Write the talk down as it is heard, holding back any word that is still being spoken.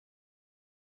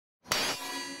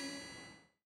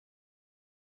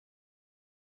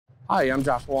Hi, I'm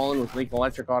Josh Wallen with Lincoln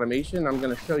Electric Automation. I'm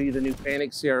going to show you the new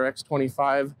Fanuc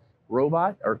CRX-25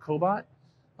 robot or Cobot.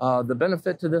 The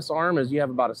benefit to this arm is you have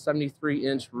about a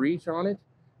 73-inch reach on it,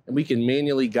 and we can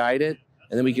manually guide it,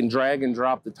 and then we can drag and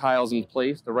drop the tiles in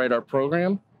place to write our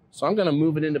program. So I'm going to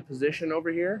move it into position over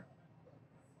here.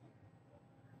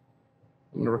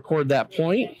 I'm going to record that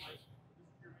point.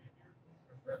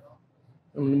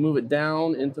 I'm going to move it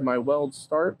down into my weld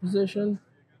start position.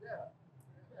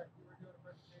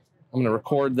 I'm going to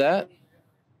record that.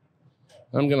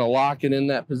 I'm going to lock it in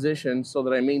that position so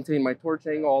that I maintain my torch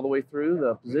angle all the way through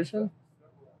the position.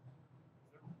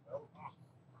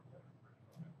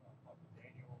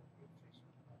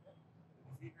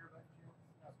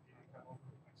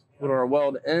 Go to our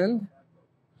weld end,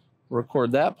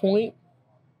 record that point,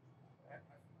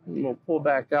 and we'll pull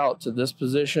back out to this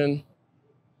position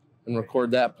and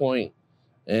record that point,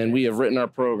 and we have written our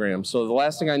program. So the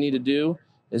last thing I need to do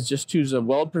is just choose a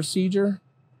weld procedure.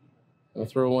 I'll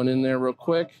throw one in there real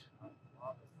quick.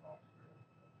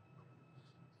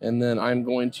 And then I'm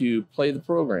going to play the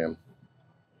program.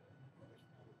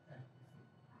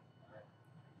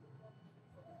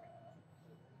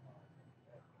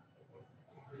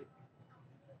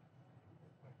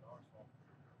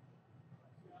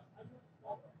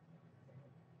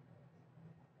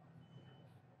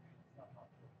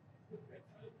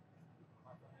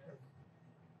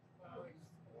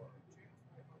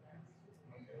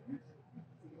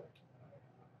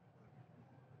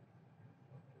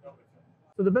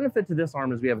 So the benefit to this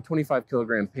arm is we have a 25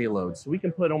 kilogram payload. So we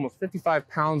can put almost 55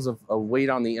 pounds of weight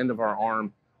on the end of our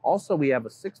arm. Also, we have a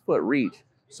 6-foot reach.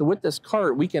 So with this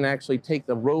cart, we can actually take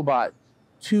the robot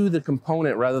to the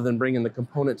component rather than bringing the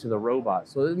component to the robot.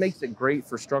 So it makes it great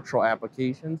for structural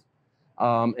applications.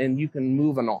 And you can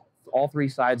move on all three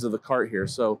sides of the cart here.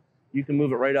 So you can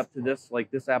move it right up to this,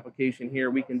 like this application here.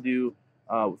 We can do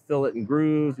fillet and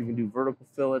grooves. We can do vertical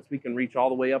fillets. We can reach all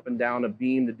the way up and down a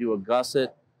beam to do a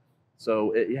gusset.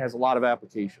 So it has a lot of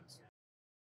applications.